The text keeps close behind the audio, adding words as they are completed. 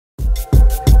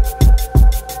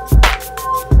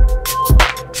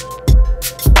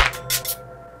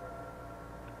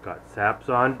Taps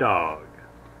on dog.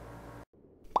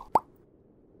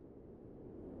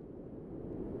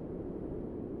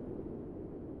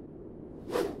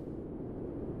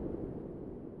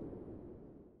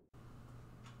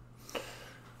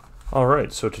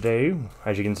 Alright, so today,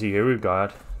 as you can see here, we've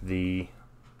got the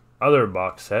other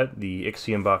box set, the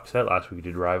Ixalan box set. Last week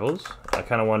we did Rivals. I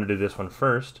kind of wanted to do this one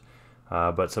first,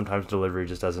 but sometimes delivery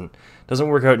just doesn't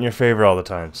work out in your favor all the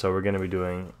time. So we're going to be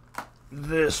doing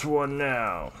this one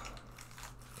now.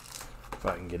 If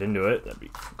I can get into it, that'd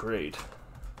be great.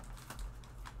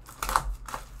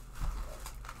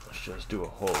 Let's just do a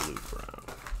whole loop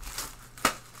around.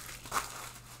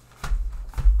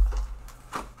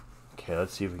 Okay,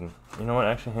 let's see if we can... You know what?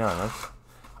 Actually, hang on.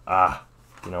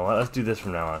 You know what? Let's do this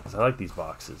from now on, because I like these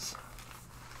boxes.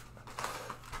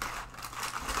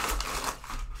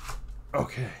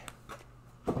 Okay.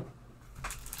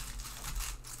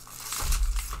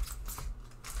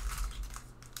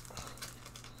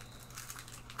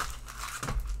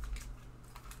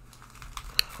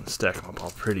 Let's stack them up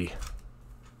all pretty.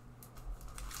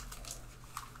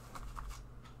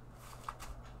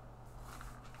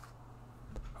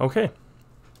 Okay,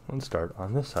 let's start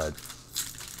on this side.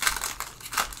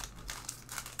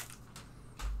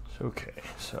 Okay,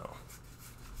 so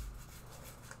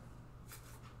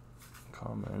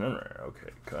common and rare. Okay,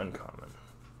 uncommon.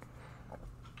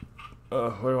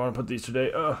 Where do I want to put these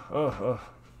today?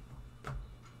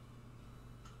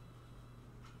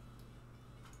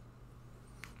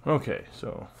 Okay,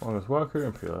 so Longest Walker,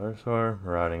 Imperial Aerosaur,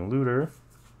 Marauding Looter.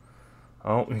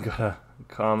 Oh, we got a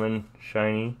common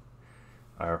shiny.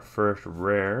 Our first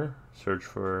rare. Search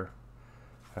for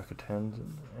Akatans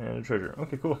and a treasure.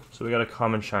 Okay, cool. So we got a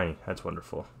common shiny. That's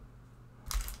wonderful.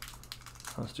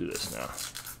 Let's do this now.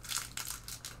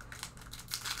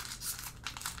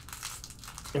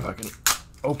 If I can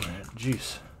open it.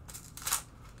 Jeez.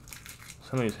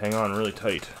 Some of these hang on really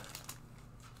tight.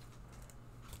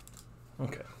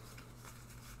 Okay.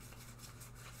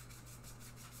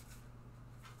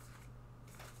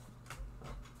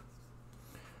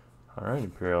 Alright,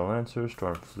 Imperial Lancer,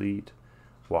 Stormfleet,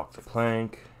 Walk the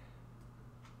Plank,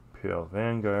 Imperial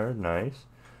Vanguard, nice.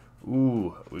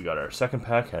 Ooh, we got our second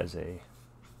pack, has a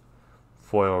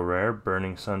foil rare,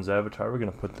 Burning Sun's Avatar. We're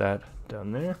going to put that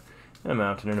down there. And a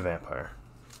Mountain and a Vampire.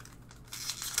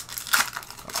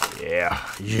 Oh,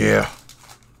 yeah.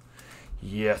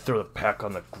 Throw the pack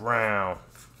on the ground.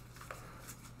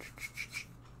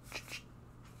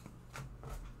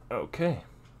 Okay.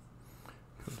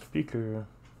 Speaker.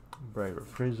 Bright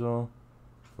Reprisal,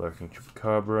 Lurking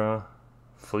Chupacabra,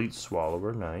 Fleet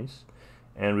Swallower, nice.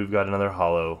 And we've got another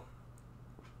hollow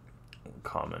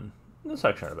common. That's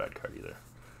actually not a bad card either.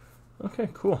 Okay,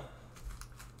 cool.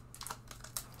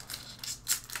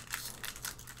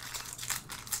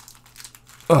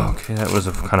 Oh, okay, that was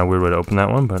a kind of weird way to open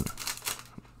that one, but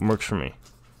works for me.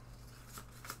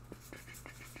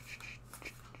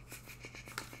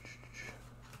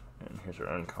 And here's our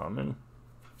uncommon.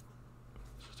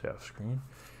 Stay off screen.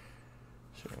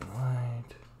 Searing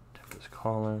Light, Tempest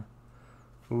Caller.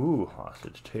 Ooh,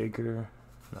 Hostage Taker.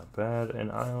 Not bad. An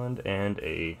island and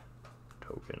a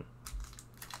token.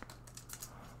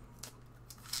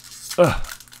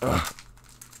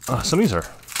 Some of these are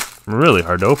really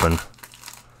hard to open.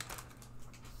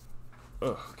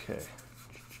 Okay.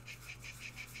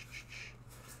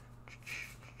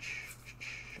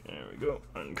 There we go.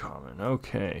 Uncommon.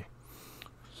 Okay.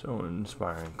 So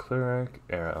Inspiring Cleric,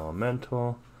 Air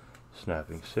Elemental,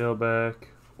 Snapping Sailback.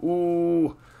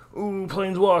 Ooh,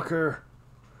 Planeswalker.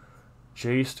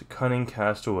 Jace, Cunning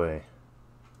Castaway.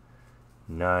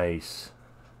 Nice.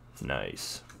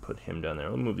 Put him down there.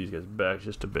 I'll move these guys back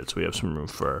just a bit so we have some room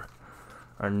for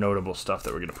our notable stuff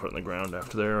that we're going to put on the ground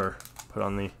after there, or put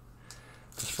on the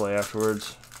display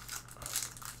afterwards.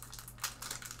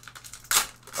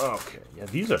 Okay, yeah,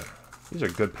 these are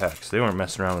good packs. They weren't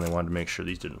messing around when they wanted to make sure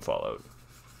these didn't fall out.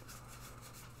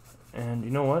 And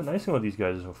you know what? Nice thing with these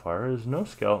guys so far is no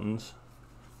skeletons.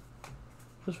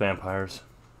 Just vampires.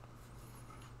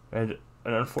 And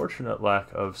an unfortunate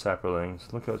lack of saplings.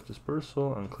 Lookout's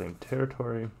Dispersal, Unclaimed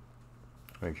Territory,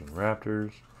 Raging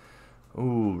Raptors.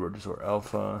 Ooh, Rhodosaur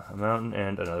Alpha, a mountain,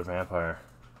 and another vampire.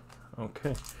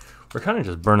 Okay. We're kind of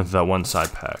just burning through that one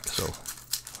side pack, so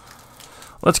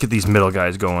let's get these middle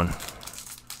guys going.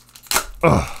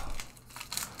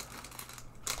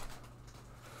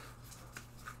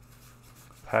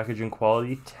 Packaging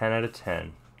quality, 10 out of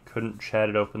 10. Couldn't chat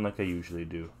it open like I usually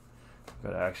do.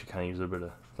 Gotta actually kind of use a bit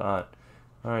of thought.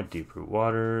 Alright, Deep-Root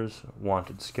Waters,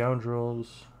 Wanted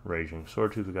Scoundrels, Raging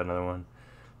Swordtooth, we got another one.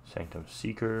 Sanctum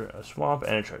Seeker, a swamp,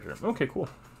 and a treasure. Okay, cool.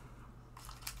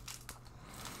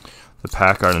 The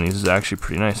pack art on these is actually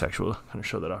pretty nice. Actually, we'll kind of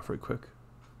show that off real quick.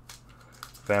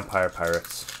 Vampire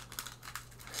Pirates.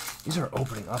 These are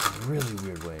opening up in really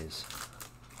weird ways.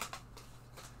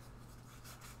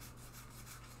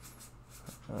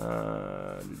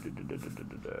 Oh,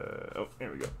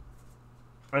 here we go.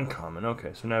 Uncommon.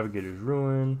 Okay, so Navigator's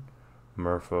Ruin,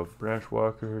 Merfolk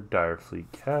Branchwalker,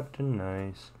 Direfleet Captain.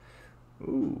 Nice.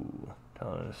 Ooh,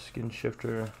 Talon Skin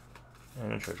Shifter,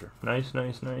 and a treasure. Nice,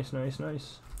 nice, nice, nice,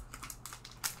 nice.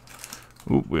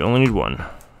 Ooh, we only need one.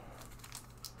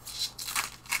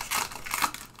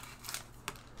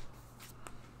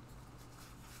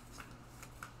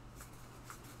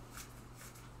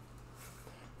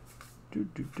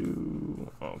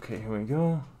 Okay, here we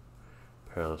go.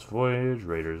 Perilous Voyage,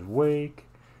 Raider's Wake,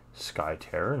 Sky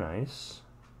Terror, nice.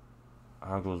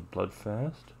 Ogle's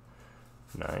Bloodfast,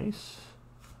 nice.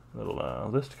 Little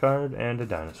list card and a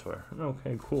dinosaur.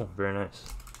 Okay, cool, very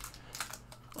nice.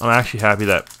 I'm actually happy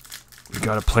that we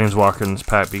got a Planeswalker in this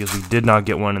pack because we did not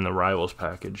get one in the Rivals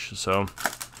package. So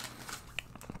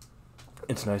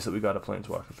it's nice that we got a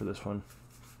Planeswalker for this one.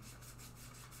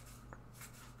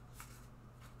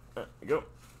 There we go.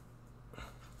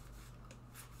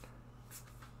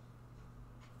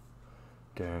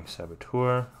 Daring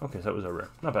Saboteur. Okay, so that was a rare.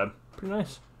 Not bad. Pretty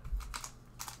nice.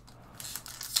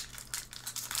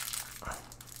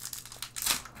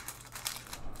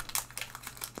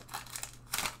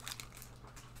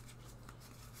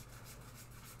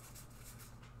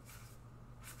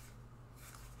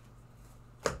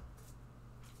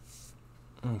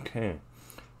 Okay.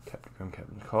 Captain Grim,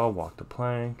 Captain's Call, Walk the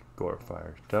Plank,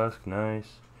 Gorefire's Dusk,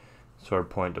 nice. Sword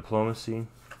Point Diplomacy.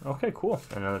 Okay, cool.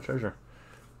 Another treasure.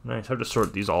 Nice. I have to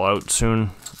sort these all out soon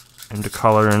into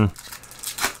color and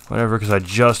whatever, because I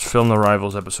just filmed the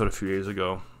Rivals episode a few days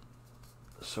ago.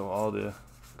 So all the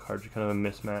cards are kind of a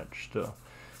mismatch still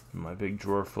in my big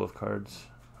drawer full of cards.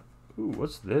 Ooh,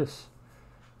 what's this?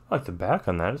 I like the back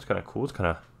on that. It's kind of cool. It's kind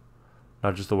of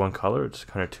not just the one color. It's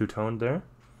kind of two-toned there.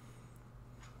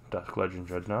 Dusk Legend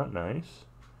Dreadnought, nice.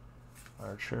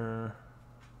 Archer,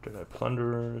 Deadeye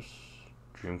Plunderers,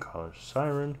 Dreamcaller's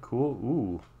Siren, cool.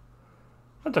 Ooh,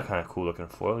 that's a kind of cool looking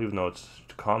foil, even though it's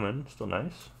common, still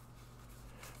nice.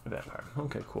 Vampire,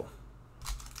 okay, cool.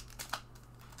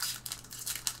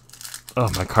 Oh,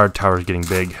 my card tower is getting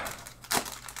big.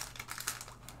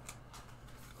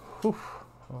 Whew,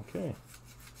 okay.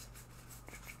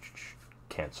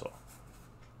 Cancel.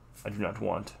 I do not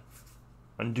want.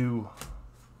 Undo.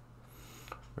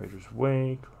 Raider's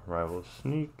Wake, Rival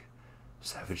Sneak,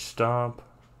 Savage Stomp,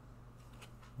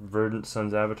 Verdant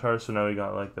Sun's Avatar. So now we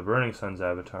got like the Burning Sun's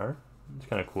Avatar. It's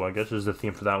kind of cool, I guess. This is the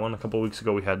theme for that one. A couple of weeks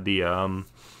ago we had the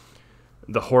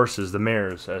horses, the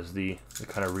mares, as the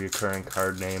kind of reoccurring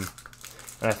card name.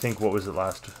 And I think what was it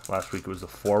last week? It was the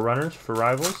Forerunners for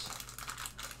Rivals.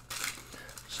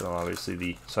 So obviously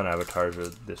the Sun Avatars are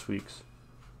this week's.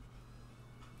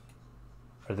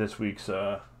 This week's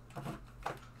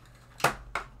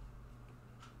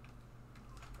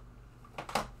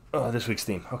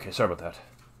theme. Okay, sorry about that.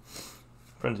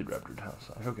 Frenzied Raptor House.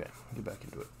 Okay, get back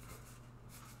into it.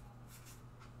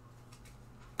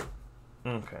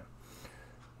 Okay.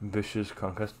 Vicious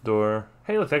Conquistador.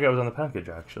 Hey, look, that guy was on the package,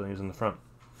 actually. He's in the front.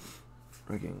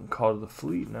 Freaking Call to the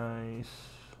Fleet. Nice.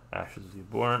 Ashes of the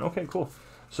Born. Okay, cool.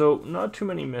 So, not too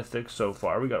many mythics so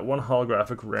far. We got one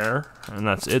holographic rare, and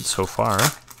that's it so far.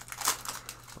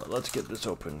 But let's get this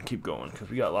open. Keep going, because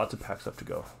we got lots of packs up to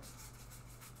go.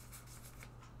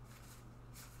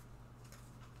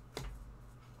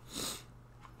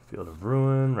 Field of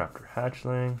Ruin, Raptor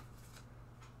Hatchling.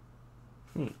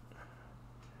 Neat.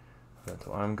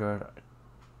 Mental Arm Guard.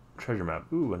 Treasure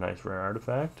Map. Ooh, a nice rare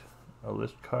artifact. A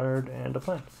list card and a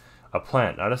plant. A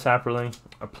plant, not a sapperling,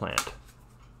 a plant.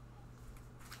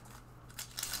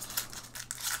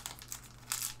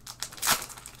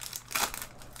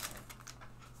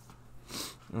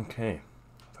 Okay.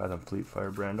 Fathom Fleet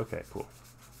Firebrand. Okay, cool.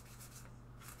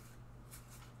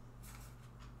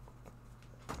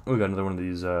 We got another one of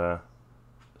these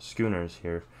schooners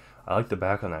here. I like the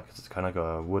back on that because it's kind of like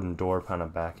a wooden door kind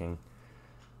of backing.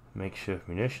 Makeshift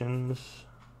Munitions.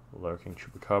 Lurking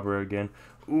Chupacabra again.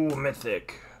 Ooh,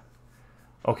 Mythic.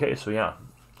 Okay, so yeah.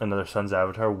 Another Sun's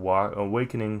Avatar.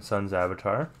 Awakening Sun's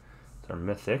Avatar. It's our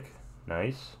Mythic.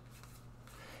 Nice.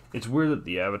 It's weird that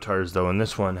the avatars, though, in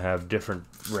this one have different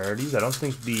rarities. I don't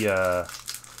think the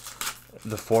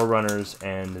Forerunners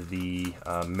and the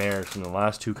mares from the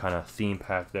last two kind of theme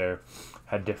pack there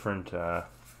had different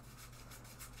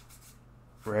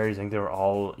rarities. I think they were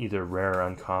all either rare or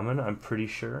uncommon, I'm pretty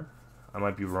sure. I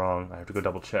might be wrong. I have to go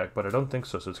double check, but I don't think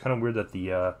so. So it's kind of weird that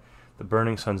the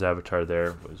Burning Sun's Avatar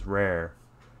there was rare,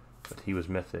 but he was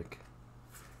mythic.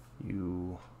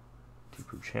 You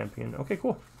Deep-Root Champion. Okay,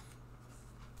 cool.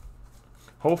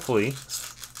 Hopefully,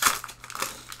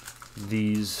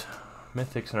 these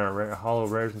mythics and our hollow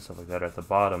rares and stuff like that are at the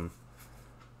bottom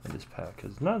in this pack,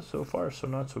 because not so far, so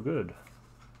not so good.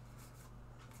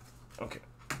 Okay,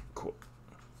 cool.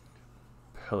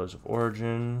 Pillars of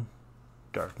Origin,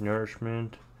 Dark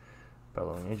Nourishment,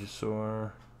 Bellowing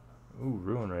Aegisaur. Ooh,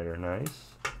 Ruin Raider,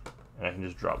 nice. And I can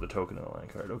just drop the token in the land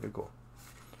card. Okay, cool.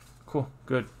 Cool,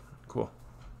 good, cool.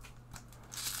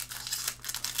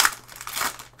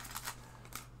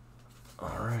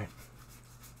 Alright.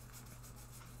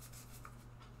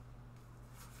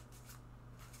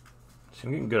 See,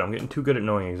 I'm getting good. I'm getting too good at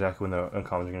knowing exactly when the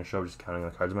uncommons are going to show, just counting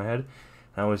the cards in my head.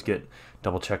 I always get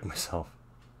double-check myself.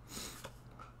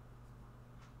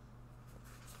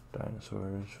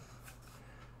 Dinosaurs.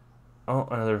 Oh,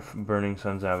 another Burning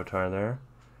Sun's avatar there.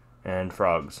 And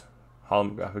frogs.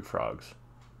 Holographic frogs.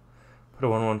 Put a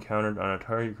 1/1 counter on a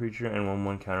target creature and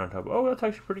 1/1 counter on top. Oh, that's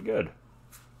actually pretty good.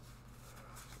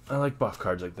 I like buff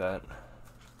cards like that.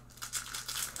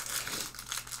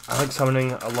 I like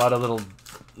summoning a lot of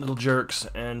little jerks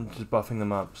and just buffing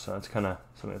them up. So that's kind of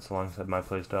something that's alongside my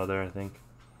playstyle there, I think.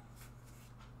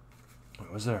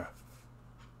 What was there?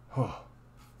 Oh.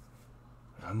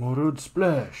 Amorud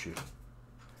Splash.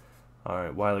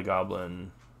 Alright, Wily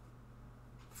Goblin.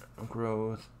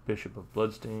 Growth. Bishop of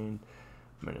Bloodstained.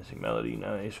 Menacing Melody,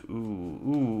 nice.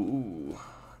 Ooh.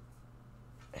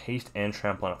 Haste and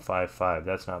Trample on a 5/5.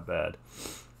 That's not bad.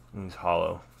 And he's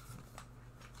hollow.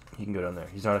 He can go down there.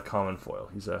 He's not a common foil.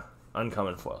 He's a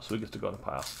uncommon foil, so he gets to go in the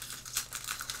pile.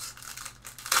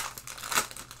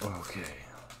 Okay.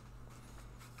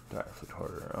 Direfleet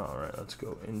Hoarder. Alright, let's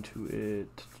go into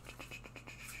it.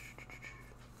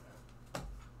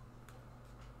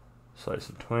 Slice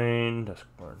of Twain,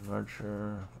 Duskborn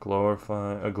Archer,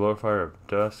 Glorifier of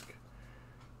Dusk.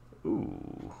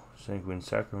 Ooh, Sanguine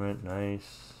Sacrament,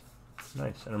 nice.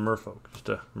 Nice, and a Merfolk, just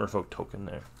a Merfolk token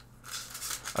there.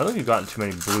 I don't think we've gotten too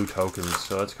many blue tokens,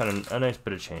 so that's kind of a nice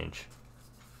bit of change.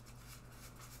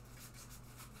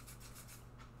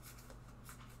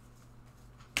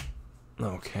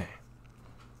 Okay.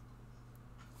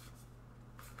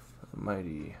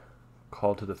 Mighty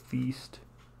Call to the Feast.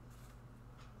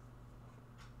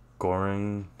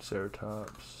 Goring,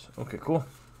 Ceratops. Okay, cool.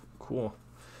 Cool.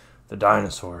 The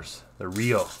dinosaurs. They're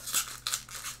real.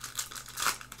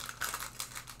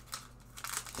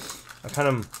 I kind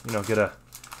of, get a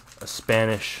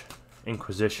Spanish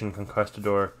Inquisition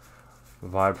Conquistador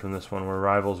vibe from this one, where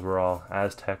rivals were all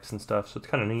Aztecs and stuff. So it's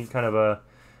kind of neat, kind of a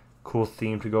cool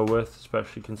theme to go with,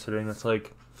 especially considering it's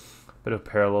like a bit of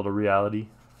parallel to reality.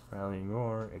 Rallying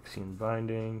Roar, Ixian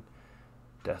Binding,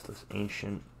 Deathless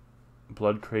Ancient,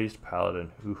 Blood Crazed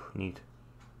Paladin. Ooh, neat.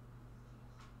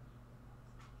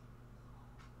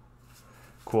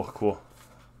 Cool, cool.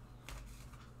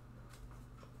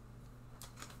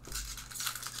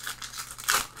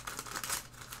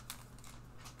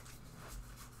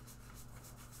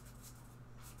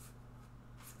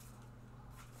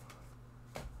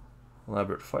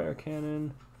 Elaborate Fire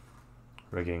Cannon,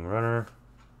 Rigging Runner,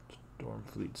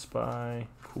 Stormfleet Spy,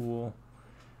 cool.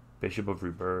 Bishop of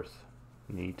Rebirth,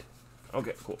 neat.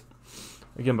 Okay, cool.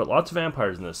 Again, but lots of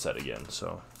vampires in this set again,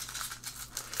 so.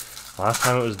 Last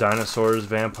time it was dinosaurs,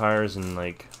 vampires, and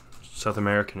like South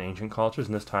American ancient cultures,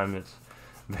 and this time it's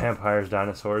vampires,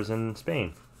 dinosaurs, and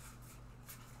Spain.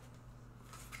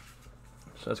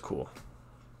 So that's cool.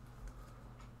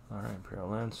 Alright, Imperial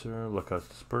Lancer, Lookout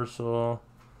Dispersal,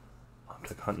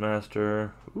 Optic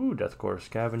Huntmaster, ooh, Deathcore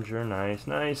Scavenger, nice,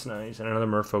 nice, nice, and another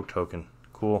Merfolk token.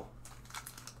 Cool.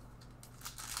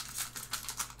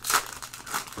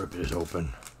 Rip it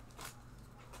open.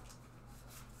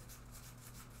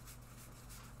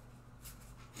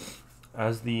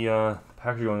 As the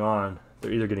packs are going on,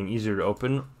 they're either getting easier to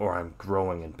open or I'm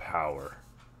growing in power.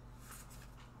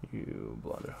 You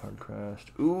Blotted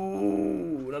Hardcrest.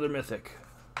 Ooh, another mythic.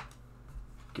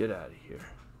 Get out of here.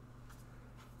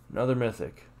 Another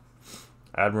mythic.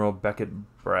 Admiral Beckett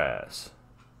Brass.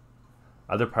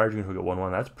 Other Pirate Dragoons will get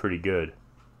 1/1. That's pretty good.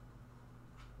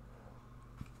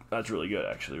 That's really good,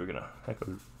 actually. We're gonna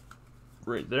echo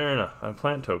right there and a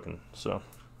plant token. So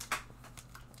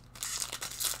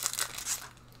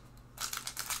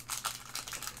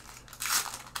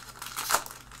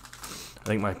I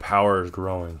think my power is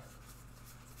growing,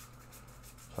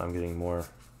 so I'm getting more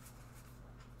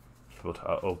able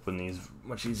to open these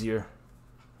much easier.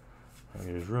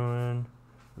 Here's Ruin,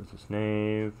 Ruthless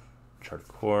Knave, Charted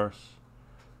Course.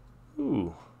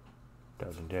 Ooh,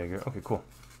 Dowsing Dagger. Okay, cool.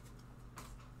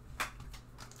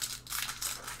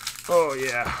 Oh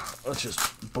yeah, let's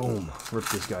just, boom, rip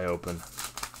this guy open.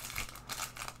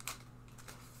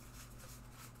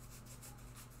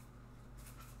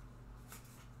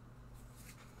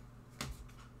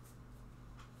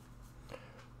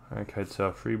 Alright,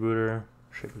 Kitesaw Freebooter,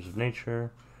 Shapers of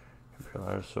Nature,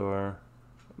 Imperialosaur,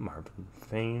 Marvin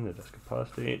Fane, the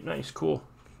Descapostate. Nice, cool.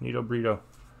 Nito Burrito.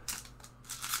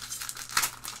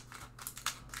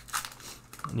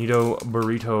 Nito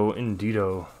Burrito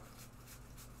Indeedo.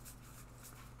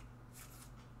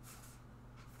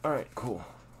 Alright, cool.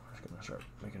 I'm just gonna start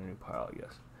making a new pile, I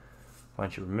guess. Fine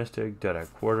Shaper Mystic, Deadeye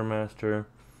Quartermaster,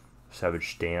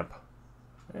 Savage Stamp,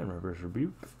 and Reverse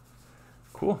Rebuke.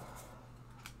 Cool.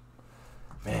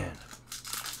 Man.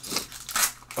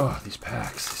 Oh, these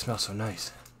packs, they smell so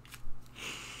nice.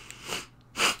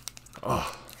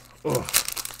 Oh. Oh.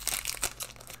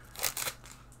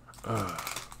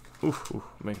 Oof,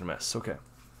 making a mess. Okay.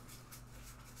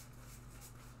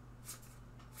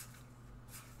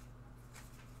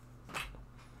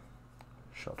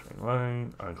 Sheltering Light,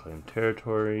 Unclaimed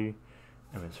Territory,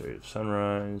 Emissary of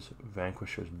Sunrise,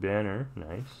 Vanquisher's Banner,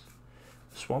 nice.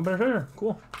 Swamp Banner,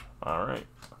 cool. Alright.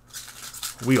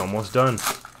 We almost done.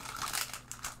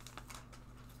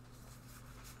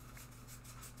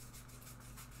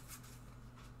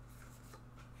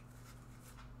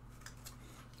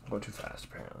 Go too fast,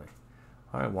 apparently.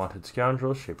 Alright, Wanted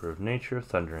Scoundrel, Shaper of Nature,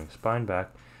 Thundering Spineback.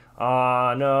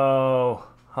 Ah, no!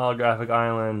 Holographic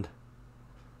Island.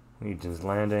 Legion's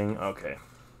Landing. Okay.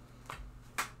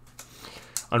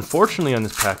 Unfortunately, on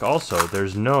this pack also,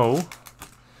 there's no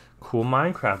cool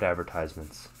Minecraft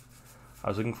advertisements. I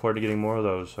was looking forward to getting more of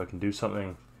those so I can do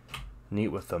something neat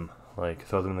with them, like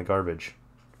throw them in the garbage.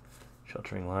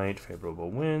 Sheltering Light,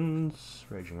 Favorable Winds,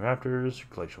 Raging Raptors,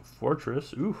 Glacial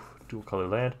Fortress, ooh, dual color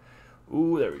land.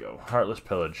 Ooh, there we go. Heartless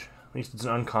Pillage. At least it's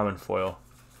an uncommon foil.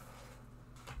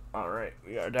 Alright,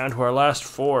 we are down to our last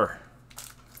 4.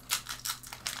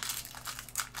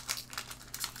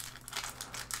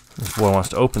 If boy wants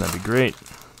to open, that'd be great.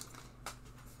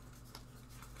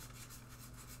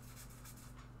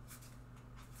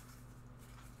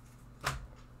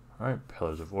 Alright,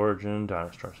 Pillars of Origin,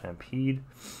 Dinosaur Stampede,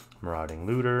 Marauding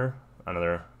Looter,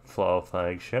 another Flow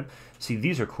Flagship. See,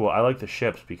 these are cool. I like the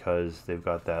ships because they've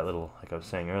got that little, like I was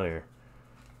saying earlier,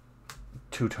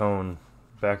 two-tone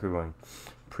backer going.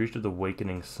 Priest of the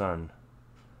Awakening Sun.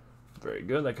 Very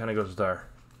good. That kind of goes with our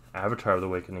Avatar of the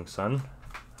Awakening Sun.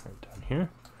 Right down here.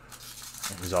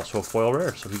 And he's also a foil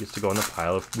rare, so he gets to go in the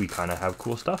pile if we kind of have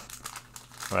cool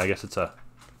stuff. Well, I guess it's a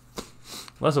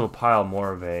less of a pile,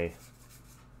 more of a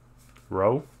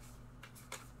row.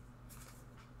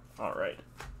 Alright.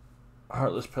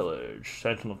 Heartless Pillage,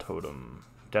 Sentinel Totem,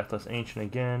 Deathless Ancient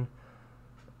again,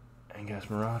 Angas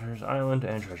Marauders, Island,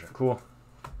 and Treasure. Cool.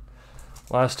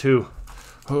 Last 2.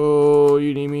 Oh,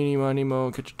 eeny, meeny, miny,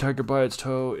 mo. Catch a tiger by its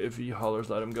toe. If he hollers,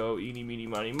 let him go. Eeny, meeny,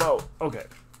 miny, mo. Okay.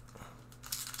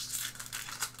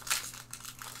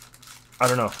 I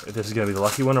don't know if this is going to be the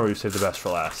lucky one or we save the best for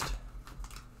last.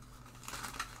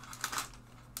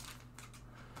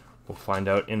 We'll find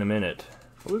out in a minute.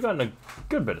 But we've gotten a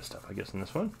good bit of stuff, I guess, in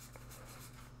this one.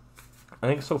 I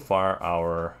think so far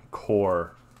our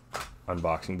core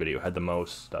unboxing video had the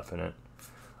most stuff in it.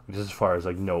 Just as far as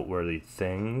like noteworthy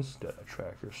things.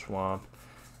 Tracker Swamp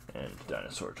and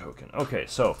Dinosaur Token. Okay,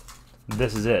 so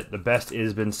this is it. The best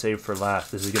has been saved for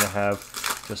last. This is going to have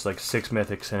just like 6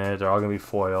 mythics in it. They're all going to be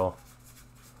foil.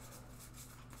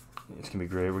 It's going to be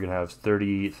great. We're going to have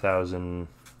 $30,000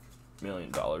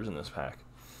 million in this pack.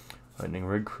 Lightning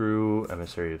Rig Crew,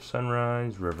 Emissary of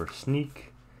Sunrise, River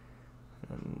Sneak,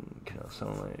 and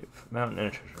Sunlight Mountain, and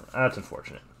a Treasure. That's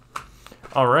unfortunate.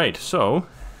 Alright, so,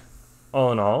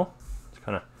 all in all, let's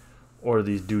kind of order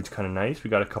these dudes kind of nice. We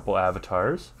got a couple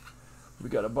avatars. We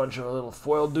got a bunch of little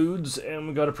foil dudes, and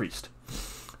we got a priest.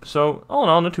 So, all in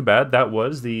all, not too bad. That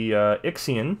was the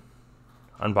Ixalan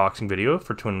unboxing video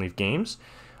for TwinLeafGames.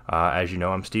 As you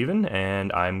know, I'm Steven,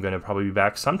 and I'm going to probably be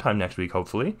back sometime next week,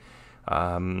 hopefully.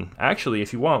 Actually,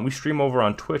 if you want, we stream over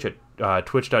on Twitch at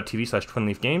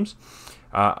twitch.tv/TwinLeafGames.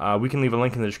 We can leave a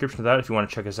link in the description to that if you want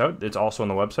to check us out. It's also on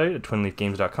the website at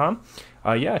twinleafgames.com.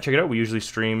 Yeah, check it out. We usually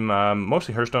stream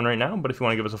mostly Hearthstone right now, but if you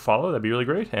want to give us a follow, that'd be really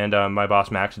great. And my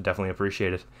boss, Max, would definitely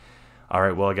appreciate it. All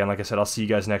right, well, again, like I said, I'll see you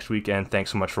guys next week, and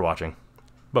thanks so much for watching.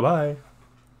 Bye-bye.